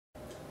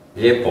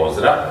Lijep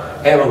pozdrav,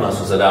 evo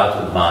nas u zadatku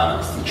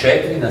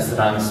 12.4 na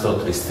strani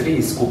 133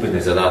 iz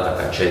skupine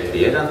zadataka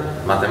 4.1,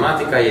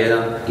 Matematika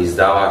 1,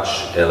 izdavač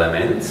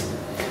Element,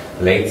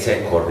 lekcija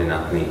je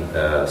koordinatni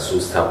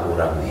sustav u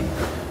ravnini.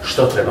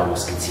 Što trebamo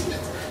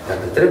skicirati?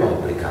 Dakle, trebamo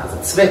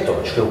prikazati sve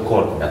točke u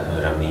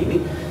koordinatnoj ravnini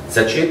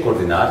za čije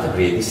koordinate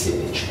vrijedi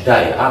sljedeće. Da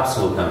je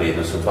apsolutna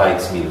vrijednost od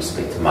 2x minus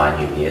 5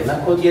 manje ili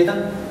jednako od 1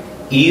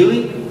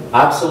 ili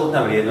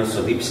apsolutna vrijednost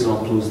od y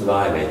plus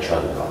 2 je veća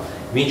od 2.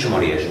 Mi ćemo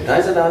riješiti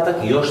taj zadatak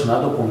i još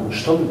nadopunu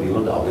što bi bilo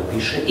da ovdje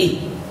piše i.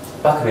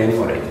 Pa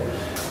krenimo redom.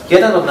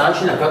 Jedan od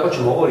načina kako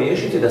ćemo ovo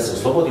riješiti je da se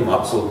oslobodimo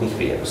apsolutnih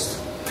vrijednosti.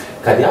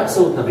 Kad je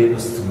apsolutna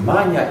vrijednost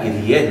manja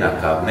ili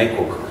jednaka od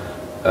nekog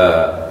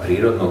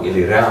prirodnog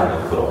ili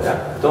realnog broja,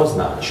 to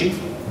znači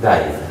da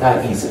je taj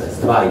izraz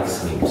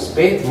 2x minus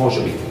 5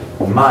 može biti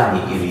manji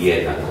ili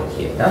jednak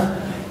od 1,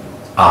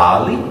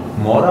 ali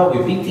morao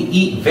bi biti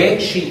i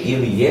veći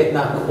ili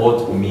jednak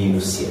od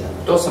minus 1.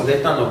 To sam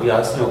detaljno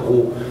objasnio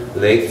u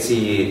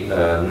lekciji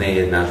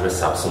nejednadžbe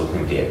s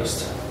apsolutnim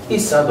vrijednostima. I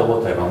sad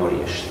ovo trebamo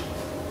riješiti.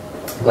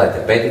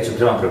 Gledajte, peticu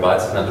trebam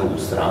prebaciti na drugu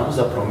stranu,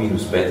 zapravo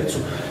minus peticu.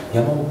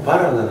 Ja mogu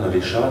paralelno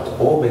rješavati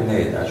obe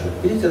nejednadžbe.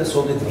 Vidite da su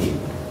ovdje dvije.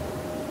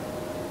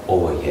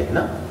 Ovo je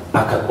jedna,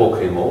 a kad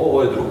pokrijemo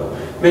ovo je druga.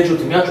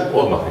 Međutim, ja ću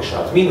odmah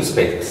rješavati. Minus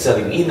 5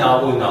 selim i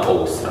na ovu i na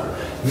ovu stranu.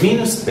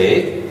 Minus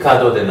 5,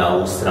 kad ode na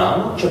ovu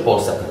stranu, će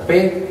postati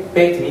 5.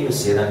 5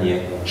 minus 1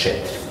 je 4.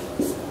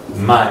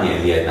 Manje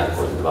ili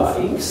jednako od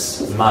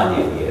 2x, manje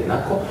ili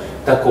jednako.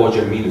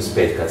 Također, minus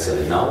 5 kad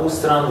seli na ovu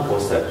stranu,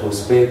 postaje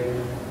plus 5.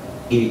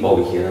 I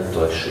ovih 1,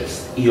 to je 6.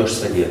 I još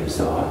sve dijelim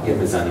sa 2, jer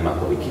me zanima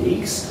koliki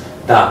je x.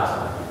 Dakle,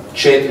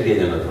 4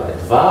 dijeljeno 2 je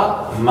 2,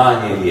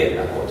 manje ili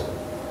jednako od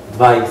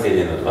 2x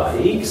dijeljeno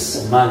 2x,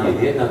 manje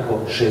ili jednako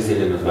 6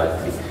 dijeljeno 2 je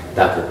 3.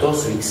 Dakle, to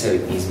su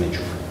x-evi između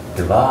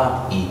 2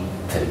 i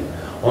 3.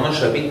 Ono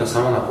što je bitno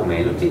samo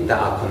napomenuti, da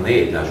ako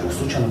nejednadžbu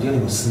slučajno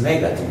dijelimo s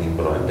negativnim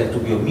brojem, da je tu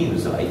bio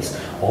minus 2x,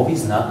 ovi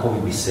znakovi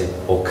bi se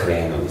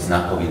okrenuli,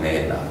 znakovi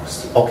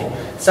nejednakosti. Ok,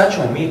 sad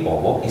ćemo mi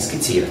ovo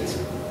iskicirati.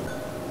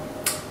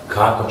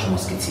 Kako ćemo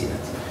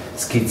skicirati?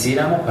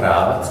 Skiciramo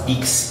pravac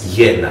x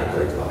jednako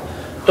je 2.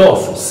 To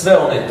su sve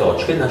one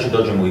točke, znači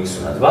dođemo u x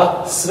na 2,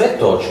 sve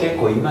točke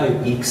koje imaju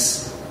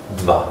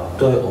x2.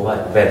 To je ovaj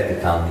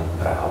vertikalni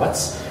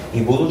pravac.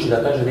 I budući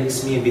da kaže da x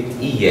smije biti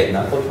i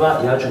jednako od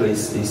 2, ja ću ga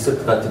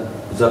iscrtati,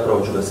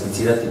 zapravo ću ga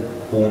skicirati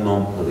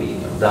punom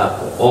linijom.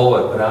 Dakle, ovo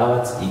je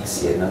pravac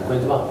x jednako je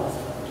 2.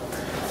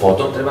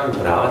 Potom treba mi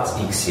pravac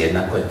x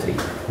jednako je 3.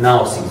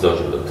 Na os x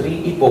dođe do 3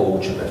 i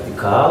povučem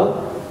vertikalu.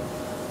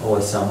 Ovo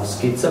je samo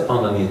skica, pa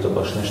onda nije to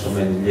baš nešto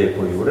meni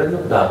lijepo i uredno.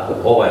 Dakle,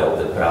 ovaj je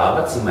ovdje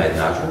pravac, ima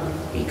jednadžbu,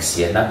 x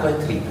jednako je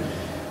 3.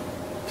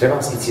 Trebam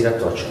skicirati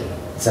točke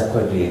za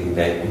koje vrijedi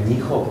da je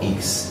njihov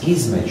x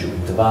između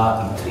 2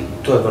 i 3.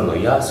 To je vrlo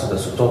jasno da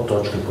su to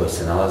točke koje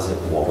se nalaze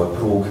u ovoj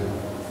prugi.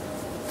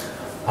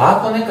 A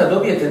ako nekad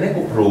dobijete neku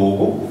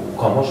prugu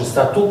koja može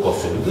stati u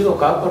kosu ili bilo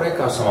kako,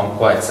 rekao sam vam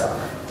koja je caka.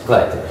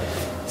 Gledajte,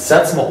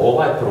 sad smo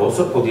ovaj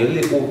prostor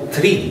podijelili u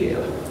 3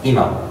 dijela.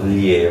 Imamo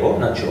lijevo,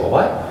 znači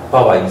ovaj, pa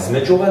ovaj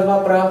između ova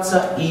dva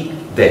pravca i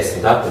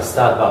desno. Dakle, s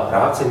ta dva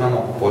pravca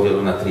imamo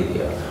podjelu na 3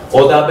 dijela.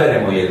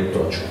 Odaberemo jednu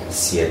točku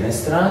s jedne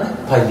strane,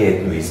 pa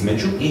jednu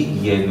između i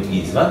jednu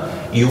izvan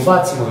i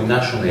ubacimo ju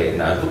našu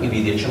nejednadžbu i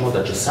vidjet ćemo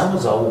da će samo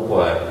za ovu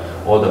koja je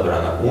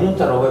odabrana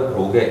unutar ove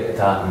pruge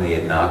ta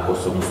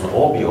nejednakost, odnosno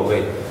obje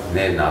ove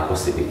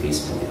nejednakosti biti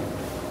ispunjene.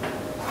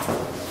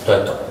 To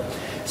je to.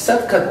 Sad,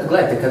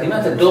 gledajte, kad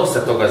imate dosta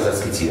toga za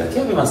skicirati,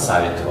 ja bih vam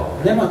savjetovao,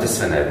 nemojte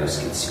sve na jednoj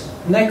skici.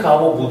 Neka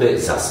ovo bude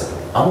zasebno.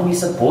 Ajmo mi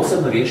sad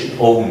posebno riješiti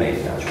ovu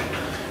nejednadžbu.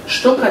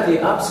 Što kad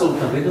je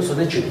apsolutna vrijednost od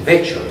nečeg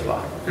veće od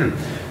 2?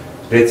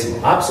 Recimo,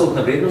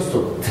 apsolutna vrijednost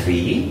od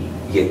 3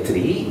 je 3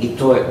 i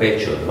to je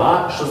veće od 2,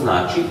 što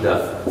znači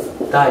da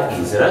taj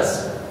izraz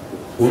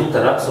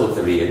unutar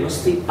apsolutne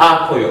vrijednosti,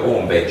 ako je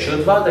on veći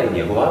od 2, da je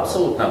njegova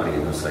apsolutna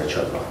vrijednost veća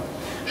od 2.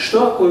 Što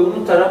ako je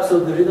unutar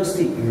apsolutne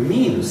vrijednosti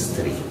minus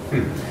 3?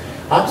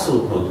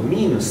 Apsolutno od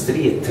minus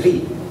 3 je 3,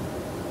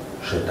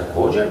 što je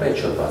također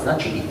veće od 2.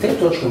 Znači i te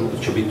točke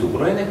će biti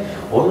ubrojene,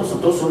 odnosno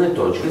to su one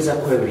točke za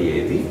koje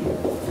vrijedi,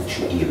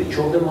 znači ili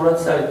ću ovdje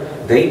morati staviti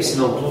da je y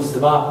plus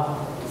 2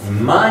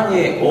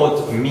 manje od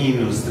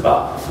minus 2.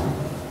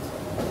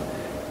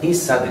 I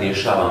sad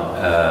rješavam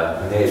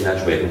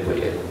nejednadžbu jednu po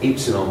jednu. Y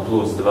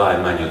plus 2 je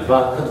manje od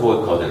 2, kad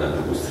dvojka ode na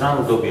drugu stranu,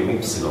 dobijem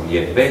y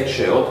je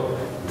veće od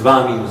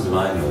 2 minus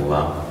 2 je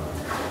 0.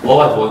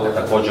 Ova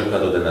dvojka također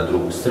kad ode na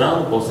drugu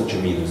stranu postaće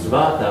minus 2,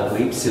 dakle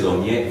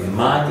y je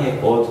manje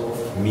od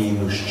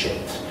minus 4.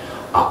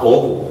 A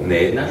ovu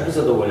nejednadžbu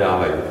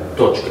zadovoljavaju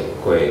točke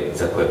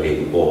za koje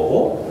vrijedi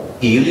ovo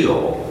ili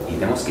ovo.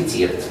 Idemo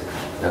skicirati.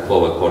 Dakle,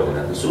 ovo je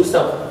koordinatni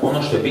sustav.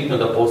 Ono što je bitno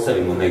da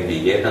postavimo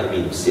negdje 1,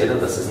 minus 1,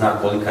 da se zna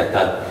kolika je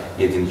ta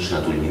jedinična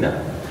duljina.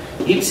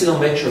 Y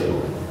veće od 0.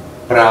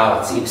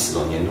 Pravac y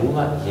je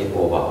 0, je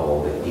ova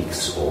ovdje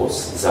x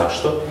os.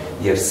 Zašto?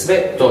 Jer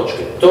sve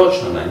točke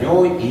točno na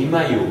njoj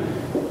imaju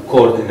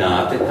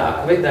koordinate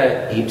takve da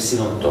je y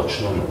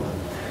točno 0.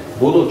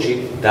 Budući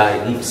da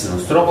je y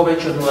strogo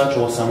veći od 0, ću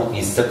ovo samo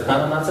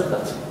iscrtkano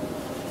nacrtati.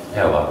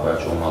 Evo ovako, ja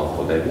ću ovo malo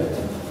podebljati.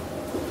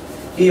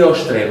 I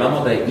još trebamo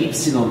da je y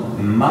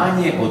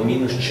manje od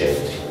minus 4.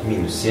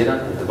 Minus 1,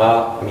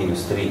 2, minus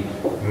 3,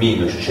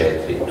 minus 4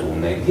 tu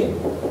negdje.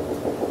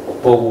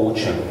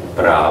 Povučem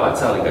pravac,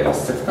 ali ga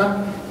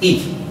iscrtkam. I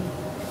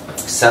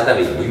sada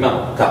vidimo, imamo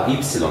ta y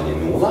je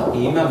 0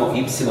 i imamo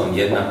y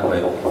jednako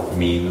je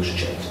minus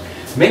 4.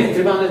 Meni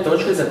treba one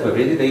točke za koje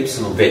vrijedi da je y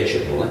veće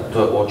od 0, to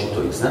je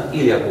očito iznad,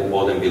 ili ako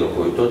uvodem bilo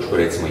koju točku,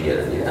 recimo 1, 1,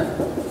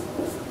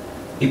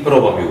 i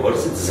probam ju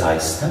uvrstiti,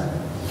 zaista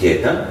 1,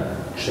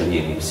 što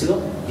nije y,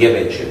 je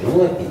veće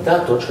od 0 i ta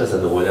točka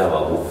zadovoljava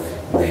ovu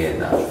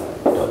nejednadžbu.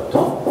 To je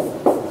to.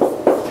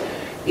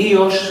 I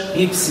još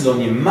y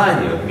je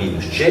manje od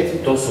minus 4,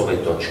 to su ove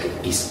točke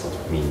ispod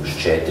minus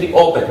 4.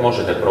 Opet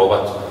možete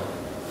probati,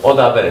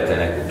 odaberete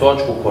neku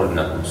točku u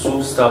koordinatnom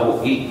sustavu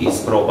i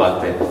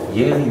isprobate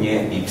je li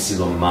njen y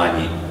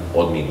manji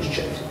od minus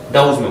 4.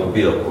 Da uzmemo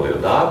bilo koju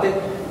odavde,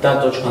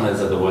 ta točka ne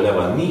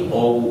zadovoljava ni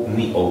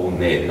ovu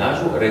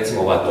nejednadžbu.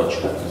 Recimo ova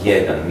točka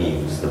 1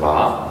 minus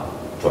 2,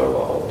 to je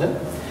ova ovdje,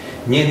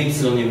 njen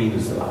y je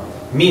minus 2.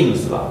 Minus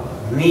 2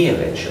 nije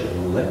veće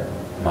od 0,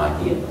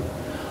 manje,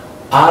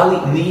 ali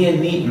nije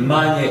ni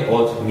manje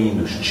od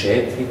minus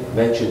 4,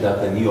 već je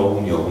dakle ni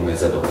ovu ne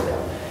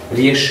zadovoljava.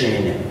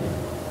 Rješenje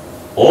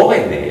ove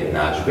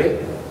nejednadžbe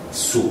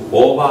su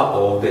ova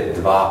ovdje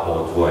dva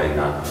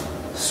odvojena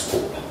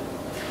skupa.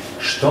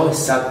 Što je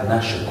sad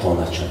naše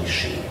konačno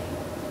rješenje?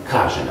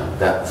 Kaže nam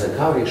da za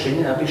kao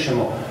rješenje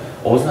napišemo,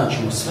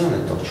 označimo sve one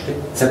točke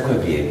za koje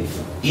vrijedi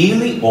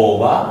ili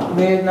ova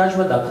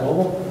nejednadžba, dakle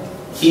ovo,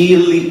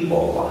 ili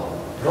ova.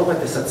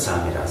 Probajte sad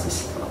sami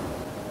razmisliti.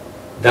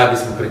 Da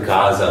bismo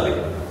prikazali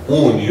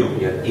uniju,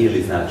 jer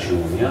ili znači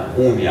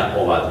unija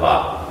ova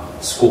dva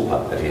skupa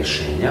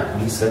rješenja,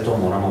 mi sve to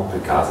moramo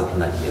prikazati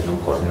na jednom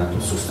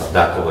koordinatnom sustavu.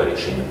 Dakle, ovo je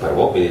rješenje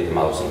prvog, vidite,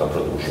 malo sam ga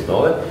produžio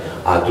dole,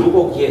 a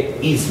drugog je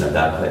iznad,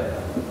 dakle,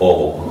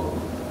 ovog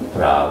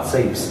pravca,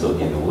 y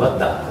je 0,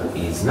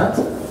 dakle, iznad,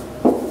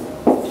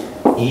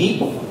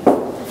 i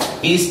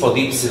ispod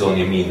y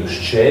je minus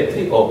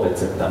 4, opet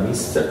crtam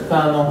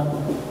iscrtano.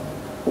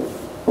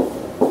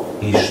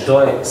 I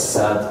što je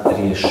sad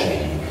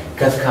rješenje?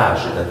 Kad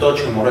kaže da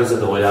točke moraju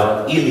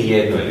zadovoljavati ili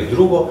jedno ili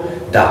drugo,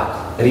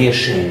 dakle,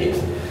 rješenje je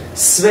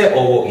sve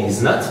ovo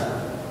iznad,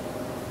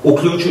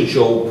 uključujući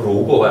ovu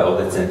prugu, ovaj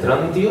ovdje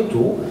centralni dio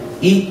tu,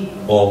 i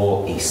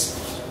ovo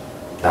ispod.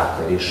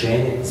 Dakle,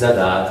 rješenje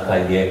zadatka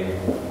je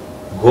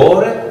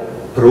gore,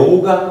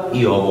 pruga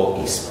i ovo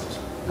ispod.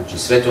 Znači,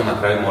 sve to na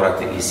kraju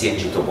morate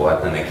isjenčiti,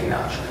 obojati na neki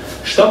način.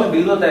 Što bi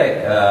bilo da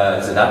je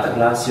zadatak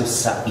glasio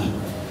sa i?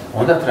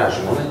 Onda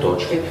tražimo one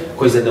točke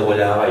koje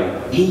zadovoljavaju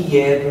i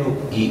jednu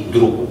i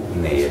drugu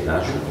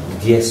nejednadžbu.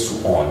 Gdje su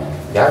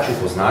one? Ja ću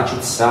ih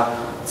označiti sa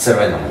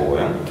crvenom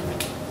bojom.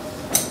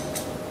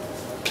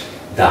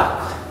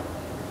 Dakle,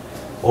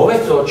 ove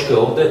točke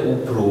ovdje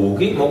u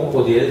prugi mogu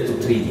podijeliti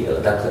u tri dijela.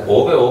 Dakle,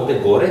 ove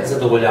ovdje gore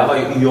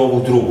zadovoljavaju i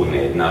ovu drugu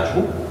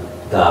nejednadžbu.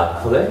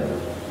 Dakle,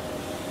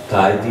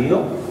 taj dio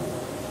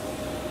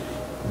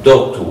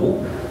do tu,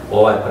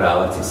 ovaj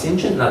pravac je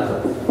sinčen, dakle,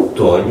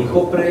 to je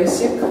njihov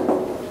presjek.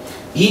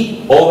 I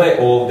ove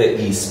ovdje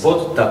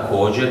ispod,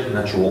 također,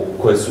 znači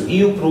koje su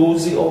i u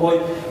pruzi ovoj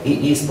i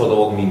ispod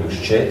ovog minus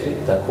 4,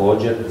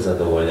 također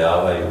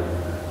zadovoljavaju.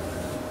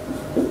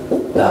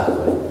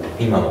 Dakle,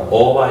 imamo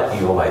ovaj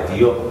i ovaj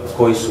dio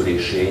koji su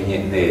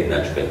rješenje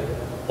nejednadžbe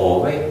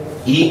ove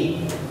i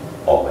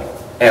ove.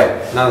 Evo,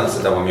 nadam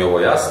se da vam je ovo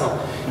jasno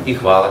i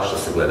hvala što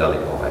ste gledali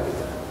ovaj video.